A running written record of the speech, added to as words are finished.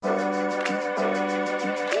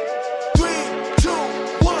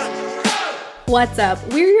What's up?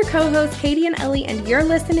 We're your co-hosts, Katie and Ellie, and you're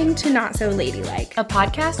listening to Not So Ladylike, a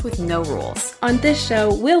podcast with no rules. On this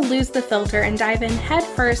show, we'll lose the filter and dive in head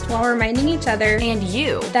first while reminding each other and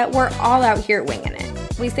you that we're all out here winging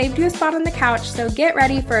it. We saved you a spot on the couch, so get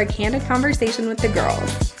ready for a candid conversation with the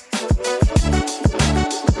girls.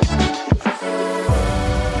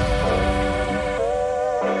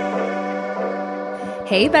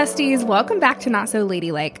 Hey besties, welcome back to Not So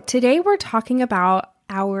Ladylike. Today we're talking about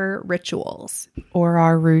our rituals. Or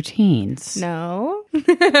our routines. No.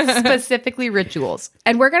 Specifically rituals.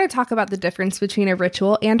 And we're going to talk about the difference between a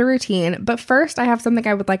ritual and a routine. But first, I have something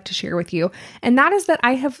I would like to share with you. And that is that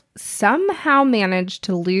I have somehow managed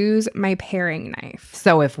to lose my paring knife.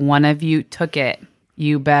 So if one of you took it,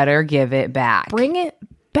 you better give it back. Bring it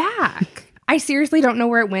back. I seriously don't know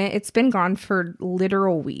where it went. It's been gone for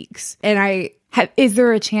literal weeks. And is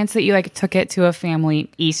there a chance that you took it to a family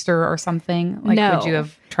Easter or something? No. Would you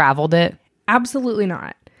have traveled it? Absolutely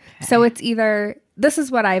not. Okay. So it's either, this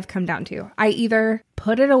is what I've come down to. I either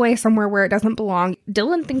put it away somewhere where it doesn't belong.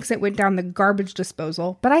 Dylan thinks it went down the garbage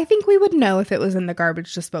disposal, but I think we would know if it was in the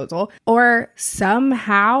garbage disposal. Or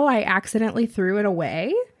somehow I accidentally threw it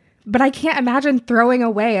away. But I can't imagine throwing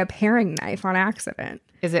away a paring knife on accident.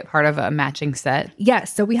 Is it part of a matching set?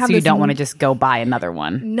 Yes. So we have. So you don't want to just go buy another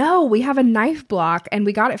one? No, we have a knife block and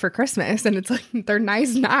we got it for Christmas and it's they're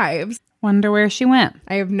nice knives. Wonder where she went.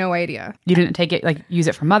 I have no idea. You didn't take it, use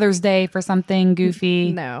it for Mother's Day for something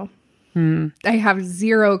goofy? No. I have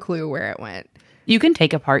zero clue where it went. You can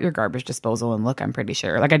take apart your garbage disposal and look, I'm pretty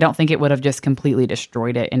sure. I don't think it would have just completely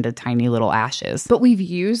destroyed it into tiny little ashes. But we've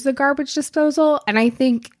used the garbage disposal and I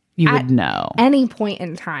think you would know. Any point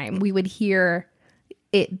in time, we would hear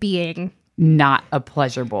it being not a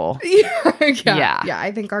pleasurable. Yeah.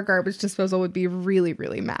 I think our garbage disposal would be really,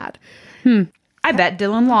 really mad. I bet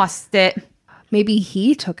Dylan lost it. Maybe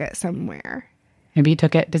he took it somewhere. Maybe he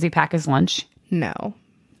took it. Does he pack his lunch? No.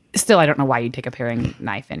 Still, I don't know why you'd take a paring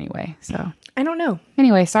knife anyway. So I don't know.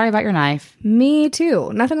 Anyway, sorry about your knife. Me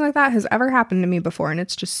too. Nothing like that has ever happened to me before, and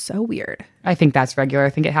it's just so weird. I think that's regular. I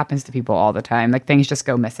think it happens to people all the time. Things just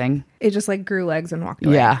go missing. It just grew legs and walked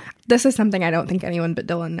away. Yeah. This is something I don't think anyone but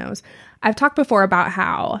Dylan knows. I've talked before about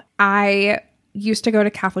how I used to go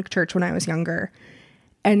to Catholic church when I was younger.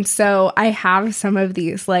 And so I have some of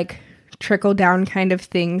these trickle down kind of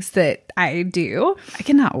things that I do. I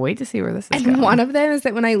cannot wait to see where this is going. And one of them is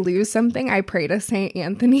that when I lose something, I pray to St.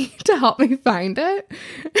 Anthony to help me find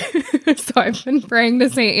it. So I've been praying to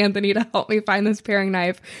St. Anthony to help me find this paring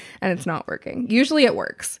knife, and it's not working. Usually it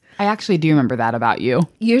works. I actually do remember that about you.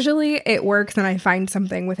 Usually it works and I find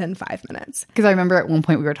something within 5 minutes. Because I remember at one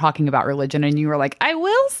point we were talking about religion and you were like, I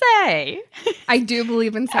will say. I do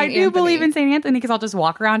believe in St. Anthony. I do believe in St. Anthony because I'll just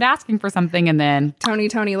walk around asking for something and then...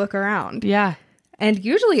 Tony, look around. Yeah. And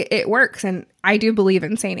usually it works, and I do believe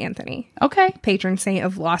in St. Anthony. Okay. Patron saint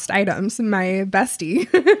of lost items, my bestie.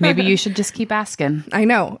 Maybe you should just keep asking. I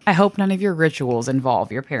know. I hope none of your rituals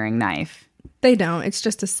involve your paring knife. They don't. It's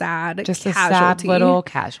just a sad Just a sad little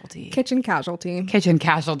casualty. Kitchen casualty. Kitchen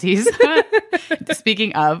casualties.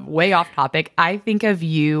 Speaking of, way off topic, I think of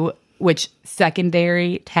you, which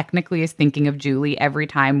secondary technically is thinking of Julie every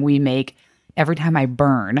time I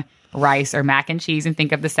burn rice or mac and cheese and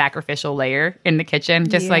think of the sacrificial layer in the kitchen.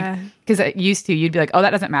 Just because it used to, you'd be like, oh,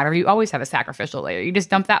 that doesn't matter. You always have a sacrificial layer. You just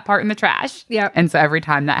dump that part in the trash. Yeah. And so every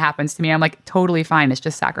time that happens to me, I'm like, totally fine. It's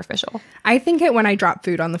just sacrificial. I think it when I drop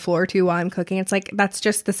food on the floor too while I'm cooking. It's that's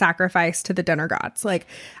just the sacrifice to the dinner gods.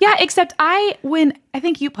 Yeah, except I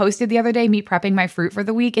think you posted the other day me prepping my fruit for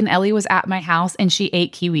the week and Ellie was at my house and she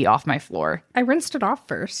ate kiwi off my floor. I rinsed it off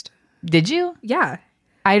first. Did you? Yeah.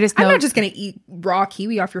 I'm not just going to eat raw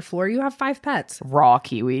kiwi off your floor. You have 5 pets. Raw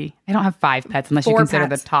kiwi. I don't have 5 pets unless you consider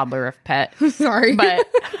the toddler a pet. Sorry. But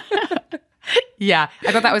yeah,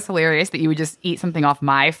 I thought that was hilarious that you would just eat something off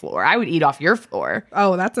my floor. I would eat off your floor.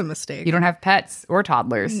 Oh, that's a mistake. You don't have pets or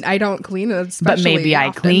toddlers. I don't clean it, especially But maybe I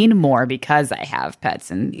often. clean more because I have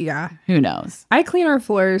pets and who knows. I clean our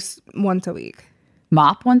floors once a week.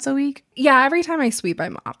 Mop once a week? Yeah, every time I sweep, I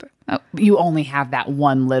mop. Oh, you only have that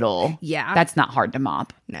one little. Yeah. That's not hard to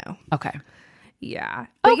mop. No. Okay. Yeah.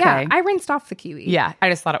 But yeah, I rinsed off the kiwi. Yeah. I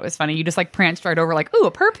just thought it was funny. You just pranced right over ooh,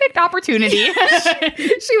 a perfect opportunity.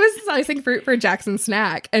 She was slicing fruit for Jackson's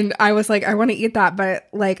snack. And I was like, I want to eat that, but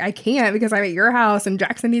I can't because I'm at your house and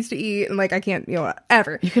Jackson needs to eat. And I can't,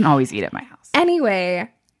 ever. You can always eat at my house. Anyway,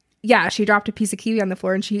 yeah, she dropped a piece of kiwi on the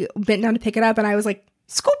floor and she bent down to pick it up. And I was like,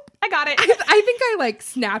 scoop. I got it. I think I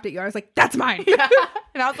snapped at you. I was like, that's mine. Yeah.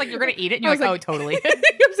 And I was like, you're going to eat it? And you're like, oh, totally.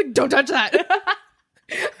 I was like, don't touch that.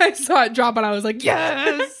 I saw it drop and I was like,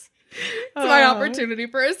 yes. It's my opportunity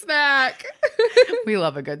for a snack. We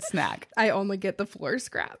love a good snack. I only get the floor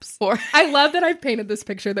scraps. Or I love that I've painted this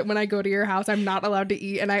picture that when I go to your house, I'm not allowed to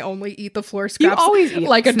eat and I only eat the floor you scraps always eat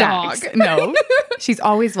like a snacks. dog. No, she's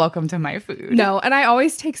always welcome to my food. No, and I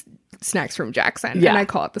always take snacks from Jackson Yeah. and I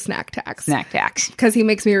call it the snack tax. Snack tax. Because he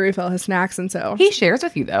makes me refill his snacks and so, He shares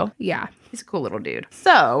with you though. yeah. He's a cool little dude.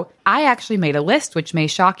 So I actually made a list, which may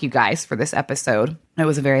shock you guys for this episode. It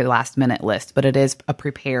was a very last minute list, but it is a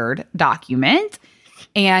prepared document.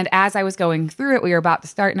 And as I was going through it, we were about to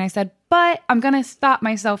start, and I said, but I'm going to stop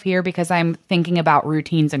myself here because I'm thinking about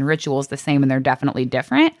routines and rituals the same, and they're definitely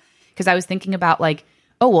different. Because I was thinking about like,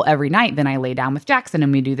 oh, well, every night then I lay down with Jackson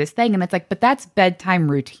and we do this thing. And it's like, but that's bedtime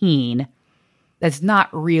routine. That's not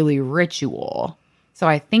really ritual. So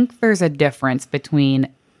I think there's a difference between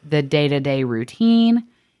the day-to-day routine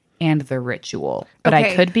and the ritual. But I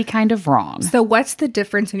Okay. could be kind of wrong. So what's the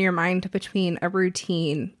difference in your mind between a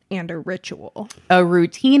routine and a ritual? A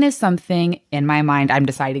routine is something in my mind, I'm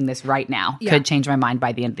deciding this right now, Yeah. could change my mind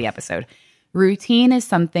by the end of the episode. Routine is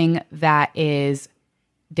something that is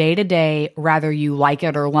day to day, whether you like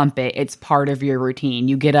it or lump it, it's part of your routine.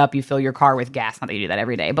 You get up, you fill your car with gas. Not that you do that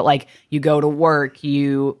every day, but like you go to work,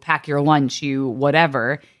 you pack your lunch, you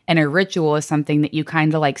whatever. And a ritual is something that you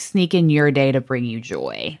kind of like sneak in your day to bring you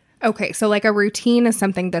joy. Okay, so like a routine is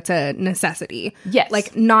something that's a necessity. Yes.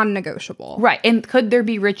 Like non-negotiable. Right. And could there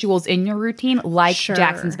be rituals in your routine, like Sure.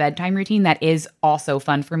 Jackson's bedtime routine, that is also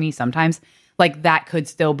fun for me sometimes? Like that could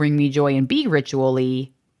still bring me joy and be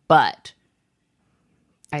ritually, but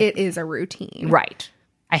It is a routine. right.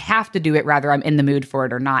 I have to do it whether I'm in the mood for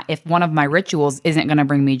it or not. If one of my rituals isn't going to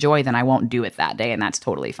bring me joy, then I won't do it that day, and that's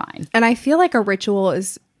totally fine. And I feel like a ritual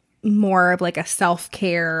is more of like a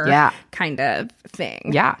self-care Yeah. kind of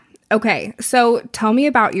thing. Yeah. Okay, so tell me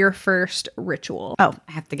about your first ritual. Oh,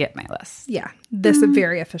 I have to get my list. Yeah, this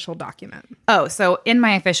very official document. Oh, so in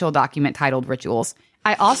my official document titled Rituals,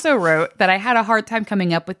 I also wrote that I had a hard time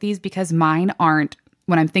coming up with these because mine aren't,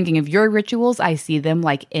 when I'm thinking of your rituals, I see them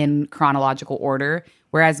like in chronological order,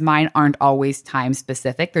 whereas mine aren't always time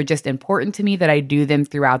specific. They're just important to me that I do them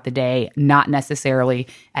throughout the day, not necessarily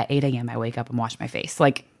at 8 a.m. I wake up and wash my face,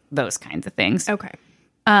 like those kinds of things. Okay.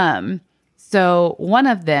 So one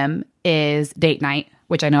of them is date night,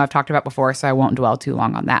 which I know I've talked about before, so I won't dwell too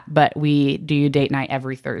long on that. But we do date night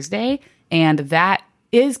every Thursday, and that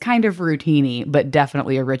is kind of routine-y, but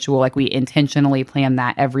definitely a ritual. Like we intentionally plan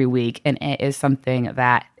that every week, and it is something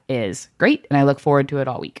that is great, and I look forward to it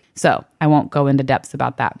all week. So I won't go into depths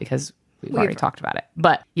about that because we've already talked about it.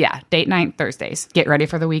 But yeah, date night Thursdays. Get ready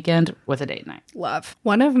for the weekend with a date night. Love.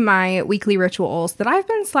 One of my weekly rituals that I've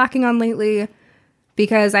been slacking on lately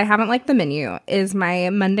because I haven't liked the menu is my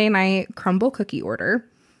Monday night crumble cookie order.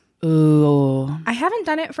 Ooh, I haven't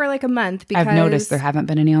done it for like a month because I've noticed there haven't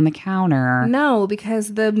been any on the counter. No,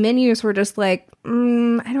 because the menus were just like, I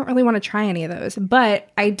don't really want to try any of those. But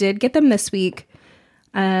I did get them this week,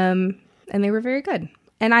 and they were very good.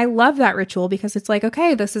 And I love that ritual because it's like,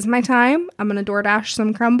 okay, this is my time. I'm going to DoorDash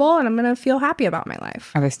some crumble, and I'm going to feel happy about my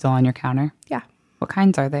life. Are they still on your counter? Yeah. What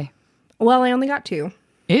kinds are they? Well, I only got 2.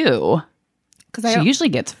 Ew. Because She usually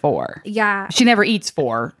gets 4. Yeah. She never eats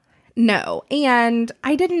 4. No. And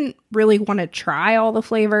I didn't really want to try all the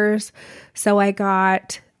flavors. So I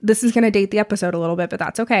got, this is going to date the episode a little bit, but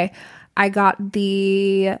that's okay. I got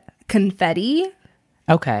the confetti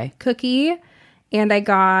Okay. cookie and I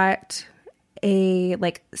got a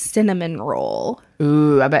like cinnamon roll.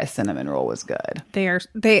 Ooh, I bet cinnamon roll was good.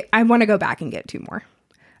 I want to go back and get 2 more.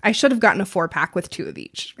 I should have gotten a 4-pack with 2 of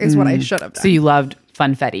each is what I should have done. So you loved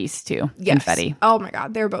funfettis too. Yes. Confetti. Oh my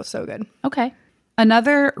God. They're both so good. Okay.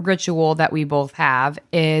 Another ritual that we both have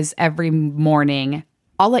is every morning.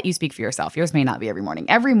 I'll let you speak for yourself. Yours may not be every morning.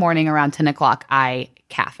 Every morning around 10 o'clock, I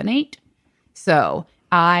caffeinate. So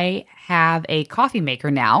I have a coffee maker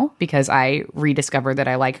now because I rediscovered that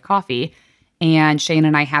I like coffee. And Shane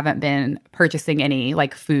and I haven't been purchasing any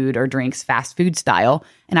like food or drinks fast food style.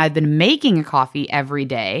 And I've been making a coffee every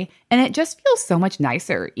day. And it just feels so much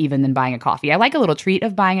nicer even than buying a coffee. I like a little treat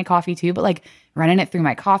of buying a coffee too, but like running it through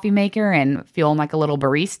my coffee maker and feeling like a little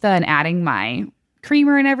barista and adding my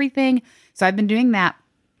creamer and everything. So I've been doing that.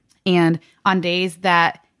 And on days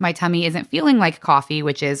that my tummy isn't feeling like coffee,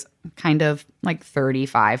 which is kind of like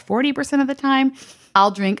 35-40% of the time,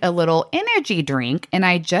 I'll drink a little energy drink. And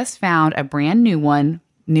I just found a brand new one,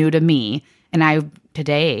 new to me. And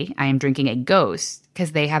today I am drinking a Ghost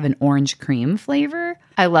because they have an orange cream flavor.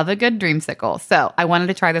 I love a good dreamsicle. So I wanted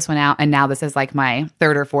to try this one out. And now this is like my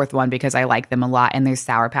 3rd or 4th one because I like them a lot. And there's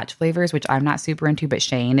Sour Patch flavors, which I'm not super into, but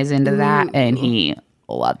Shane is into that and he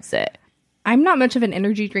loves it. I'm not much of an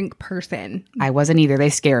energy drink person, I wasn't either. They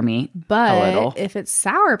scare me a but little. if it's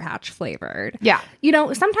Sour Patch flavored, Yeah.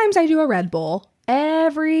 Sometimes I do a Red Bull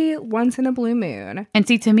every once in a blue moon. And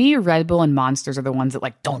see, to me, Red Bull and Monsters are the ones that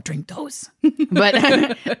like, don't drink those. But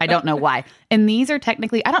I don't know why. And these are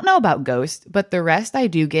technically, I don't know about Ghost, but the rest I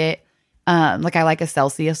do get, like I like a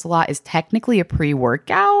Celsius a lot, is technically a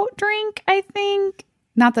pre-workout drink, I think.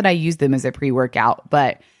 Not that I use them as a pre-workout,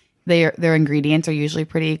 but their ingredients are usually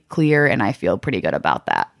pretty clear, and I feel pretty good about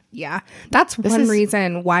that. Yeah, that's one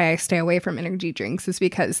reason why I stay away from energy drinks is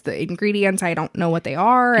because the ingredients, I don't know what they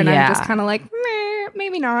are. And I'm just kind of like, meh,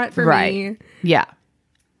 maybe not for me. Yeah.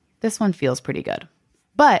 This one feels pretty good.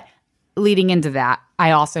 But leading into that,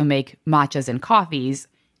 I also make matchas and coffees.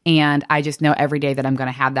 And I just know every day that I'm going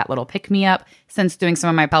to have that little pick-me-up. Since doing some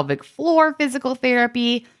of my pelvic floor physical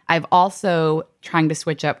therapy, I've also trying to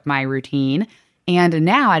switch up my routine. And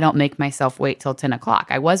now I don't make myself wait till 10 o'clock.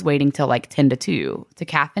 I was waiting till like 10 to 2 to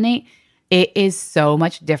caffeinate. It is so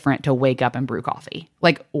much different to wake up and brew coffee.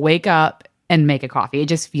 Like wake up and make a coffee. It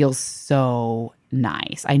just feels so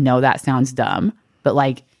nice. I know that sounds dumb, but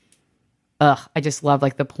like, I just love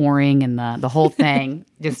like the pouring and the whole thing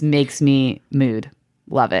just makes me mood.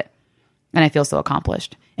 Love it. And I feel so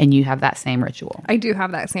accomplished. And you have that same ritual. I do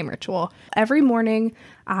have that same ritual. Every morning,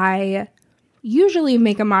 I usually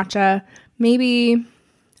make a matcha. Maybe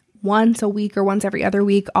once a week or once every other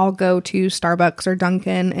week, I'll go to Starbucks or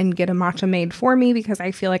Dunkin' and get a matcha made for me because I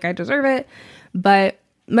feel like I deserve it. But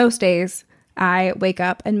most days, I wake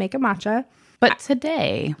up and make a matcha. But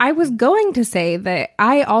today, I was going to say that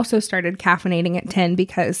I also started caffeinating at 10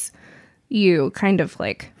 because you kind of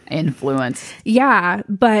like... influence. Yeah,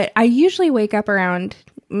 but I usually wake up around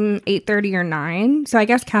 8:30 or 9. So I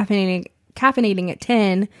guess caffeinating at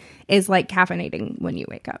 10 is like caffeinating when you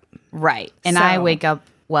wake up. Right. And I wake up,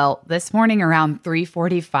 well, this morning around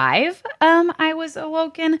 3:45, I was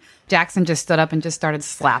awoken. Jackson just stood up and just started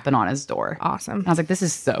slapping on his door. Awesome. I was like, this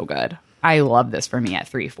is so good. I love this for me at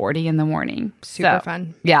 3:40 in the morning. Super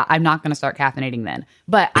fun. Yeah, I'm not going to start caffeinating then.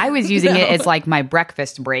 But I was using it as like my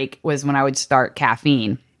breakfast break was when I would start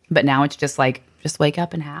caffeine. But now it's just like, just wake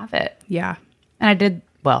up and have it. Yeah. And I did,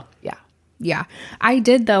 well, yeah. Yeah. I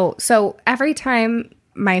did though. So every time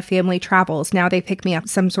my family travels, now they pick me up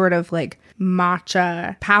some sort of like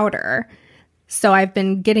matcha powder. So I've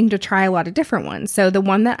been getting to try a lot of different ones. So the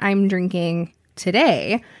one that I'm drinking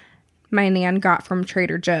today, my nan got from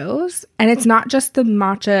Trader Joe's. And it's not just the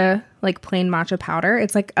matcha, like plain matcha powder.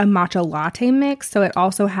 It's like a matcha latte mix. So it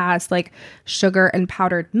also has like sugar and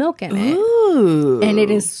powdered milk in it. Ooh. And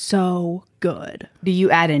it is so good. Do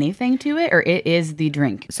you add anything to it or it is the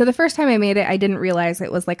drink? So the first time I made it, I didn't realize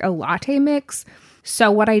it was like a latte mix.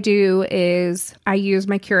 So what I do is I use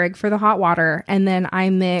my Keurig for the hot water and then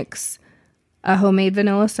I mix a homemade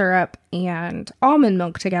vanilla syrup and almond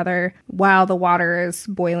milk together while the water is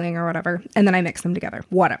boiling or whatever. And then I mix them together,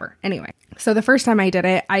 whatever. Anyway, so the first time I did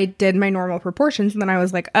it, I did my normal proportions and then I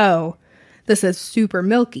was like, oh, this is super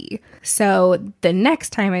milky. So the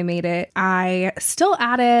next time I made it, I still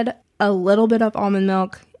added a little bit of almond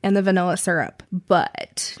milk and the vanilla syrup.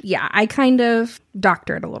 But yeah, I kind of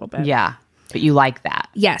doctored a little bit. Yeah, but you like that.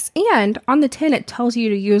 Yes. And on the tin, it tells you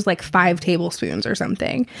to use like 5 tablespoons or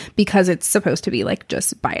something because it's supposed to be like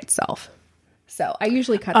just by itself. So I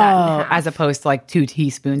usually cut that in half. As opposed to like 2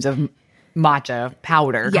 teaspoons of matcha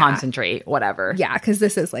powder, concentrate, whatever. Yeah, because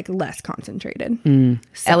this is like less concentrated.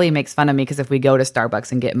 So. Ellie makes fun of me because if we go to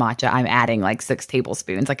Starbucks and get matcha, I'm adding like 6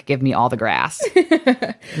 tablespoons. Like, give me all the grass.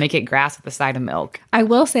 Make it grass with a side of milk. I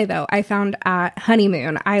will say, though, I found at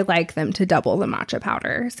Honeymoon, I like them to double the matcha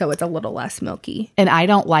powder, so it's a little less milky. And I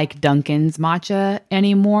don't like Dunkin's matcha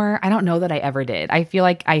anymore. I don't know that I ever did. I feel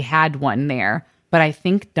like I had one there, but I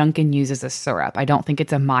think Dunkin' uses a syrup. I don't think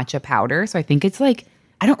it's a matcha powder. So I think it's like,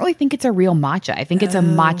 I don't really think it's a real matcha. I think it's a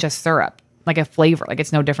matcha syrup, like a flavor. Like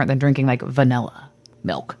it's no different than drinking like vanilla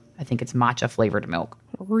milk. I think it's matcha flavored milk.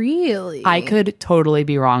 Really? I could totally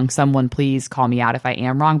be wrong. Someone please call me out if I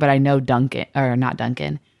am wrong, but I know Dunkin', or not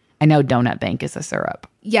Dunkin'. I know Donut Bank is a syrup.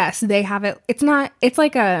 Yes, they have it. It's not, it's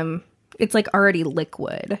like already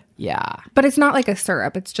liquid. Yeah. But it's not like a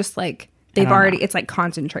syrup. It's just like it's like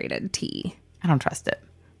concentrated tea. I don't trust it.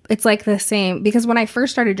 It's like the same, because when I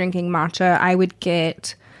first started drinking matcha, I would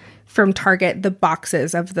get from Target the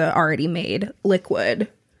boxes of the already made liquid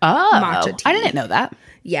matcha tea. I didn't know that.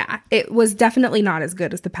 Yeah, it was definitely not as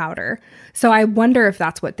good as the powder. So I wonder if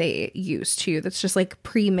that's what they use too. That's just like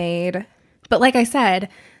pre-made. But like I said,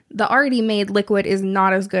 the already made liquid is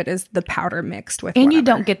not as good as the powder mixed with And you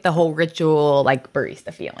don't get the whole ritual like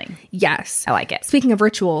barista feeling. Yes. I like it. Speaking of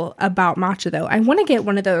ritual about matcha though, I want to get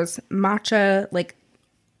one of those matcha like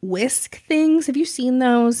whisk things. Have you seen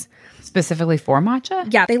those? Specifically for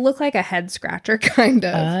matcha? Yeah, they look like a head scratcher kind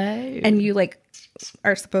of. Oh. And you like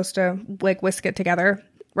are supposed to like whisk it together.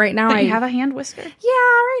 Right now But you have a hand whisker? Yeah,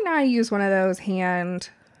 right now I use one of those hand.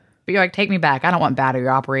 But you're like, take me back. I don't want battery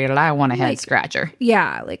operated. I want a head scratcher.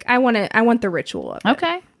 Yeah, like I want the ritual of it.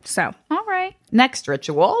 Okay. So, All right. Next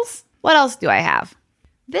rituals. What else do I have?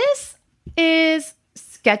 This is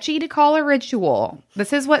sketchy to call a ritual.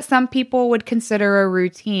 This is what some people would consider a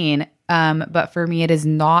routine. But for me, it is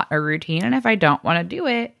not a routine. And if I don't want to do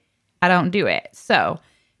it, I don't do it. So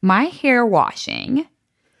my hair washing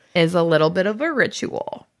is a little bit of a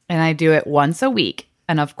ritual. And I do it once a week.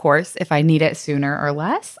 And of course, if I need it sooner or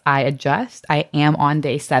less, I adjust. I am on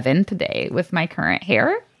day 7 today with my current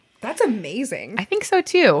hair. that's amazing. I think so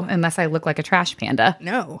too, unless I look like a trash panda.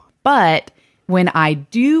 No. But when I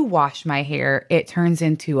do wash my hair, it turns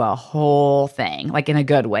into a whole thing, like in a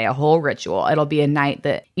good way, a whole ritual. It'll be a night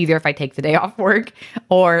that either if I take the day off work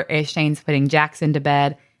or if Shane's putting Jackson to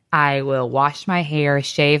bed, I will wash my hair,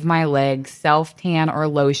 shave my legs, self-tan or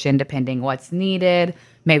lotion, depending what's needed,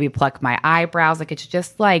 maybe pluck my eyebrows. Like it's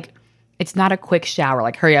just like, it's not a quick shower.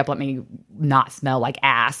 Like hurry up, let me not smell like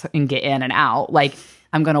ass and get in and out. Like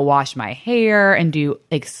I'm going to wash my hair and do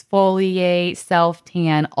exfoliate,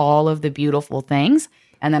 self-tan, all of the beautiful things.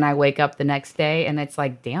 And then I wake up the next day and it's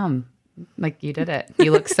like, damn, like you did it.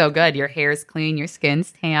 You look so good. Your hair's clean, your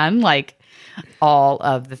skin's tan, like all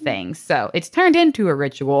of the things. So it's turned into a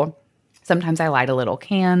ritual. Sometimes I light a little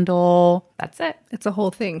candle. That's it. It's a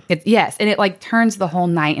whole thing. Yes. And it like turns the whole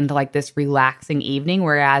night into like this relaxing evening.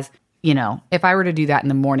 Whereas, you know, if I were to do that in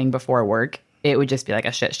the morning before work, it would just be like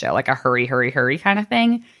a shit show, like a hurry, hurry, hurry kind of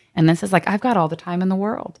thing. And this is like, I've got all the time in the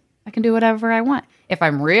world. I can do whatever I want. If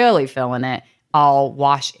I'm really feeling it, I'll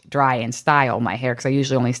wash, dry, and style my hair because I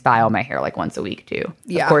usually only style my hair like once a week too.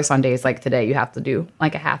 Yeah. Of course, on days like today, you have to do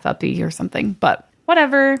like a half uppy or something, but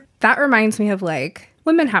whatever. That reminds me of like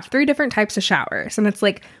women have 3 different types of showers. And it's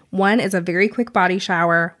like one is a very quick body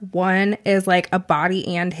shower, one is like a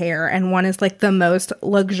body and hair, and one is like the most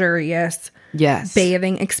luxurious Yes.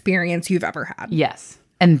 bathing experience you've ever had. Yes.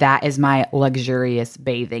 And that is my luxurious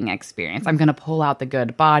bathing experience. I'm going to pull out the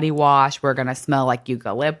good body wash. We're going to smell like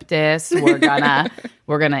eucalyptus. We're going to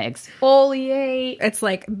exfoliate. It's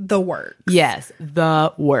like the work. Yes,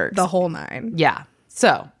 the works. The whole 9. Yeah.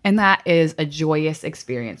 So, and that is a joyous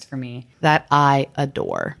experience for me that I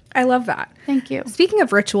adore. I love that. Thank you. Speaking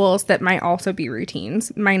of rituals that might also be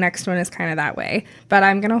routines, my next one is kind of that way, but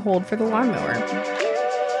I'm going to hold for the lawnmower.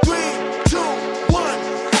 3, 2,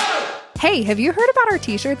 1. Hey, have you heard about our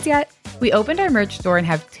t-shirts yet? We opened our merch store and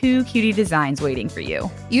have 2 cutie designs waiting for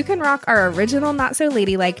you. You can rock our original Not So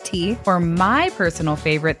Ladylike tee. Or my personal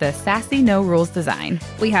favorite, the Sassy No Rules design.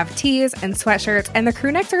 We have tees and sweatshirts, and the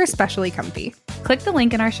crew necks are especially comfy. Click the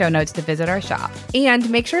link in our show notes to visit our shop. And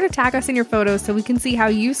make sure to tag us in your photos so we can see how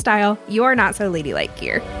you style your Not So Ladylike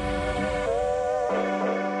gear.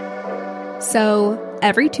 So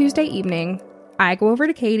every Tuesday evening, I go over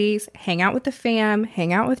to Katie's, hang out with the fam,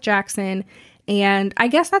 hang out with Jackson, and I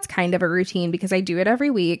guess that's kind of a routine because I do it every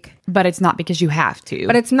week. But it's not because you have to.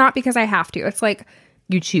 But it's not because I have to. It's like,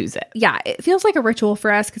 you choose it. yeah, it feels like a ritual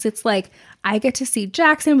for us because it's like I get to see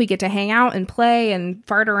Jackson, we get to hang out and play and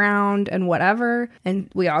fart around and whatever, and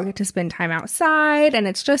we all get to spend time outside, and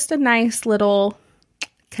it's just a nice little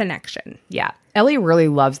connection. Yeah. Ellie really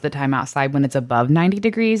loves the time outside when it's above 90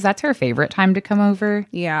 degrees. That's her favorite time to come over.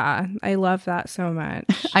 Yeah, I love that so much.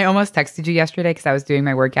 I almost texted you yesterday because I was doing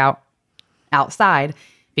my workout outside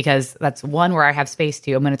because that's one where I have space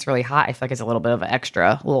to. And when it's really hot, I feel like it's a little bit of an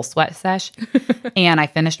extra little sweat sesh. And I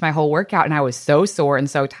finished my whole workout and I was so sore and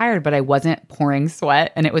so tired, but I wasn't pouring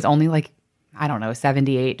sweat. And it was only like, I don't know,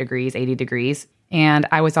 78 degrees, 80 degrees. And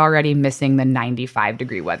I was already missing the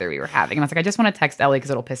 95-degree weather we were having. And I was like, I just want to text Ellie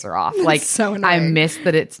because it'll piss her off. Like, so I annoying. miss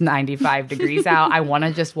that it's 95 degrees out. I want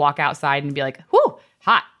to just walk outside and be like, whoo,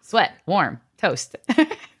 hot, sweat, warm, toast.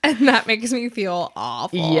 And that makes me feel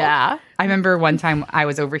awful. Yeah. I remember one time I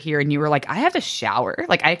was over here and you were like, I have to shower.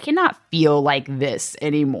 Like, I cannot feel like this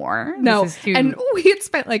anymore. No, This is too- and we had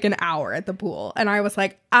spent like an hour at the pool, and I was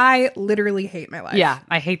like, I literally hate my life. yeah,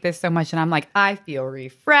 I hate this so much. And I'm like, I feel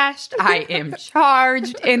refreshed. I am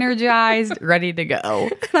charged, energized, ready to go.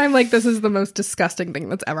 And I'm like, this is the most disgusting thing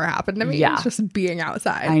that's ever happened to me. Yeah. It's just being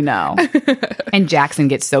outside. I know. And Jackson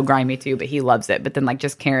gets so grimy too, but he loves it. But then like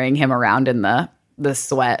just carrying him around in the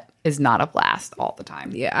sweat is not a blast all the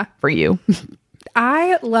time. Yeah. For you.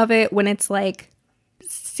 I love it when it's like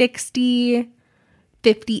 60,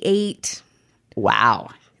 58. Wow.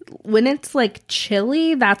 When it's like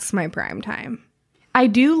chilly, that's my prime time. I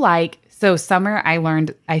do like So summer, I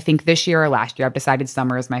learned, I think this year or last year, I've decided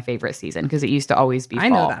summer is my favorite season because it used to always be fall. I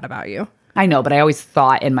know that about you. I know, but I always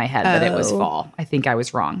thought in my head that it was fall. I think I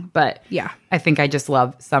was wrong. But Yeah. I think I just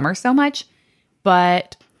love summer so much.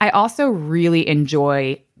 But I also really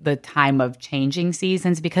enjoy the time of changing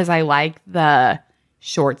seasons because I like the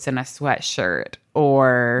shorts and a sweatshirt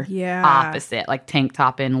or Yeah. opposite, like tank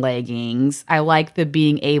top and leggings. I like the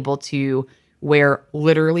being able to wear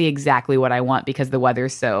literally exactly what I want because the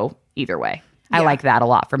weather's so either way. I Yeah. like that a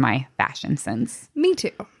lot for my fashion sense. Me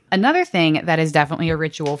too. Another thing that is definitely a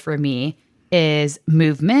ritual for me is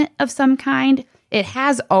movement of some kind. It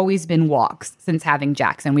has always been walks since having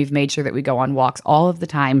Jackson. We've made sure that we go on walks all of the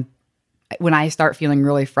time. When I start feeling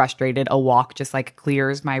really frustrated, a walk just like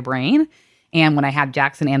clears my brain. And when I have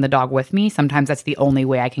Jackson and the dog with me, sometimes that's the only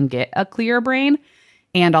way I can get a clear brain.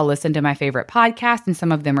 And I'll listen to my favorite podcast, and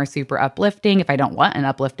some of them are super uplifting. If I don't want an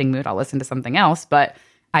uplifting mood, I'll listen to something else. But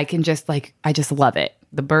I can just I just love it.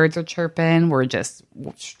 The birds are chirping. We're just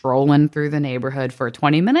strolling through the neighborhood for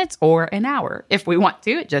 20 minutes or an hour if we want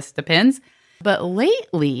to. It just depends. But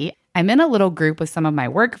lately, I'm in a little group with some of my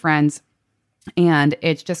work friends, and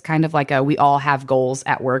it's just kind of like we all have goals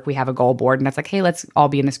at work. We have a goal board, and it's like, hey, let's all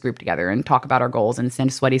be in this group together and talk about our goals and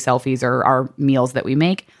send sweaty selfies or our meals that we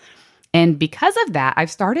make. And because of that,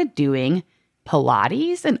 I've started doing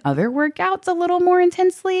Pilates and other workouts a little more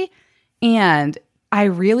intensely. And I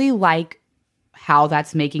really like how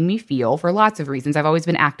that's making me feel for lots of reasons. I've always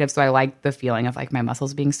been active, so I like the feeling of like my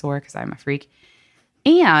muscles being sore because I'm a freak.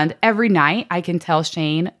 And every night I can tell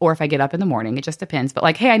Shane, or if I get up in the morning, it just depends, but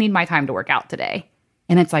like, hey, I need my time to work out today.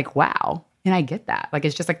 And it's like, wow. And I get that. Like,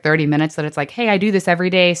 it's just like 30 minutes that it's like, hey, I do this every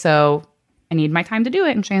day, so I need my time to do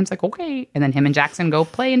it. And Shane's like, okay. And then him and Jackson go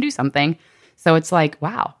play and do something. So it's like,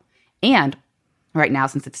 wow. And right now,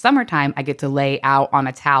 since it's summertime, I get to lay out on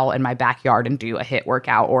a towel in my backyard and do a HIIT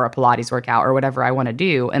workout or a Pilates workout or whatever I want to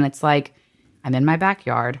do. And it's like, I'm in my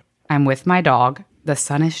backyard. I'm with my dog. The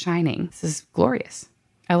sun is shining. This is glorious.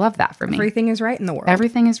 I love that for me. Everything is right in the world.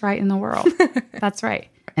 Everything is right in the world. That's right.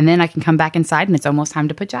 And then I can come back inside and it's almost time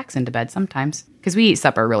to put Jackson to bed sometimes because we eat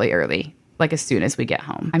supper really early. Like as soon as we get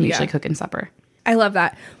home, I'm usually cooking supper. I love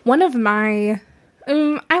that. One of my,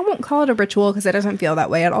 I won't call it a ritual because it doesn't feel that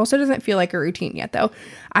way. It also doesn't feel like a routine yet, though.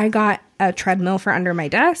 I got a treadmill for under my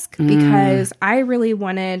desk because I really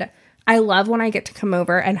I love when I get to come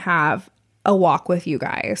over and have a walk with you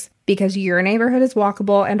guys because your neighborhood is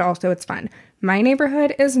walkable and also it's fun. My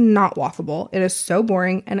neighborhood is not walkable. It is so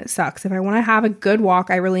boring and it sucks. If I want to have a good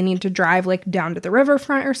walk, I really need to drive like down to the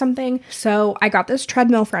riverfront or something. So I got this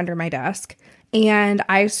treadmill for under my desk and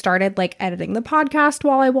I started like editing the podcast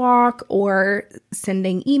while I walk or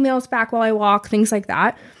sending emails back while I walk, things like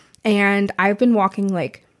that. And I've been walking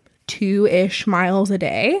like 2-ish miles a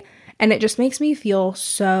day and it just makes me feel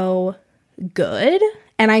so good.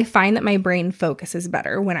 And I find that my brain focuses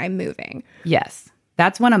better when I'm moving. Yes.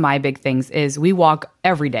 That's one of my big things is we walk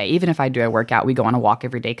every day. Even if I do a workout, we go on a walk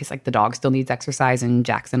every day because like the dog still needs exercise and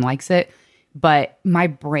Jackson likes it. But my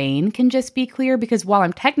brain can just be clear because while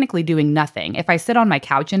I'm technically doing nothing, if I sit on my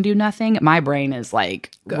couch and do nothing, my brain is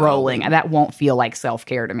like rolling. And that won't feel like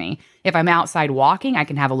self-care to me. If I'm outside walking, I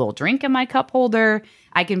can have a little drink in my cup holder.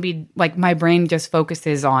 I can be like, my brain just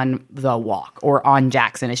focuses on the walk or on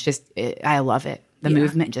Jackson. It's just, I love it. The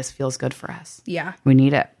movement just feels good for us. Yeah. We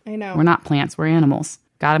need it. I know. We're not plants, we're animals.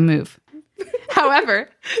 Gotta move. However,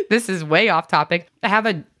 this is way off topic. I have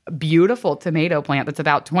a beautiful tomato plant that's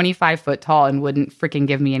about 25 foot tall and wouldn't freaking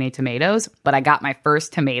give me any tomatoes. But I got my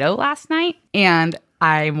first tomato last night. And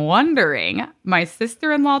I'm wondering, my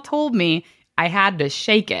sister-in-law told me I had to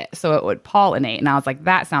shake it so it would pollinate. And I was like,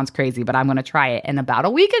 that sounds crazy, but I'm going to try it. And about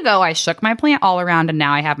a week ago, I shook my plant all around and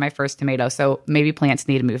now I have my first tomato. So maybe plants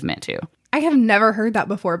need movement too. I have never heard that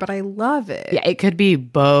before, but I love it. Yeah, it could be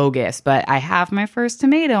bogus, but I have my first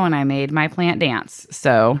tomato and I made my plant dance.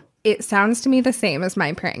 So It sounds to me the same as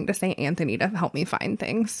my praying to St. Anthony to help me find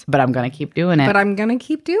things. but I'm going to keep doing it. But I'm going to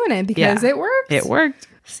keep doing it because it works. It worked.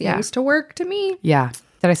 Seems to work to me. Yeah.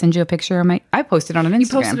 Did I send you a picture of I posted on an Instagram. You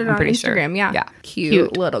posted it I'm on pretty Instagram, sure. yeah.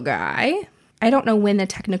 Cute little guy. I don't know when the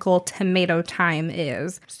technical tomato time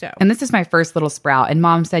is. So And this is my first little sprout. And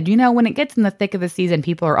Mom said, when it gets in the thick of the season,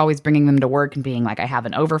 people are always bringing them to work and being like, I have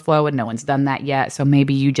an overflow and no one's done that yet. So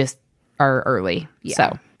maybe you just are early. yeah.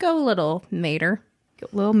 So Go little mater.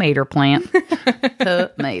 little mater plant.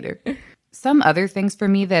 Mater. Some other things for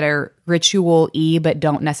me that are ritual-y but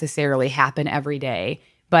don't necessarily happen every day.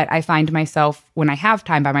 But I find myself, when I have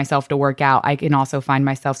time by myself to work out, I can also find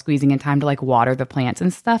myself squeezing in time to like water the plants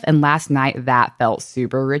and stuff. And last night that felt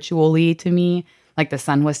super ritual-y to me. like the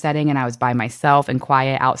sun was setting and I was by myself and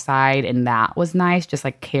quiet outside. And that was nice, just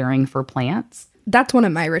like caring for plants. That's one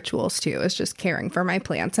of my rituals too, is just caring for my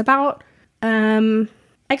plants.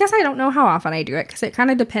 I guess I don't know how often I do it because it kind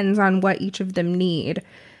of depends on what each of them need.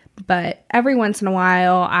 But every once in a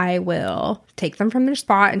while, I will take them from their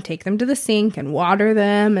spot and take them to the sink and water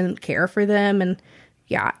them and care for them. And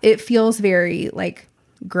yeah, it feels very like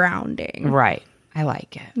grounding. Right. I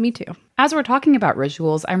like it. Me too. As we're talking about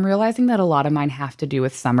rituals, I'm realizing that a lot of mine have to do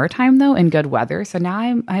with summertime, though, and good weather. So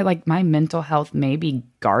now I like my mental health may be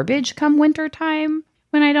garbage come wintertime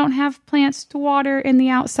when I don't have plants to water in the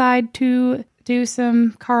outside to do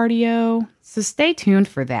some cardio. So stay tuned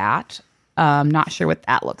for that. Not sure what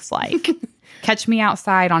that looks like. Catch me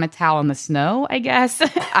outside on a towel in the snow, I guess.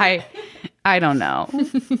 I don't know.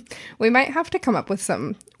 We might have to come up with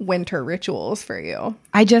some winter rituals for you.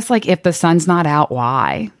 I just like, if the sun's not out,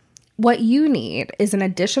 why? What you need is an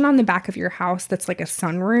addition on the back of your house that's like a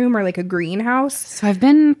sunroom or like a greenhouse, So I've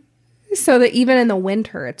been so that even in the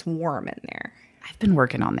winter it's warm in there.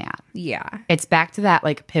 working on that. Yeah. It's back to that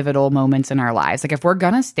like pivotal moments in our lives. Like if we're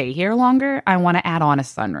going to stay here longer, I want to add on a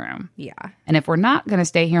sunroom. Yeah. And if we're not going to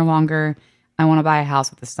stay here longer, I want to buy a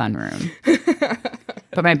house with a sunroom.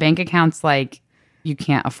 But my bank account's like, you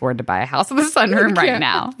can't afford to buy a house with a sunroom right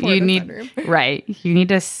now. afford You a need sunroom. right. You need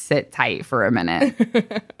to sit tight for a minute.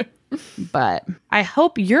 But I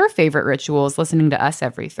hope your favorite ritual is listening to us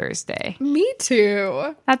every Thursday. Me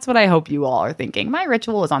too. That's what I hope you all are thinking. My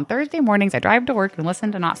ritual is on Thursday mornings. I drive to work and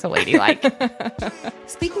listen to Not So Ladylike.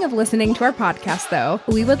 Speaking of listening to our podcast, though,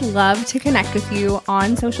 we would love to connect with you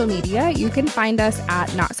on social media. You can find us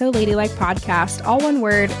at Not So Ladylike Podcast, all one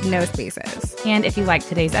word, no spaces. And if you like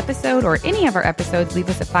today's episode or any of our episodes, leave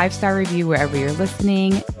us a 5-star review wherever you're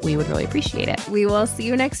listening. We would really appreciate it. We will see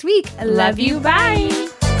you next week. Love you. Bye.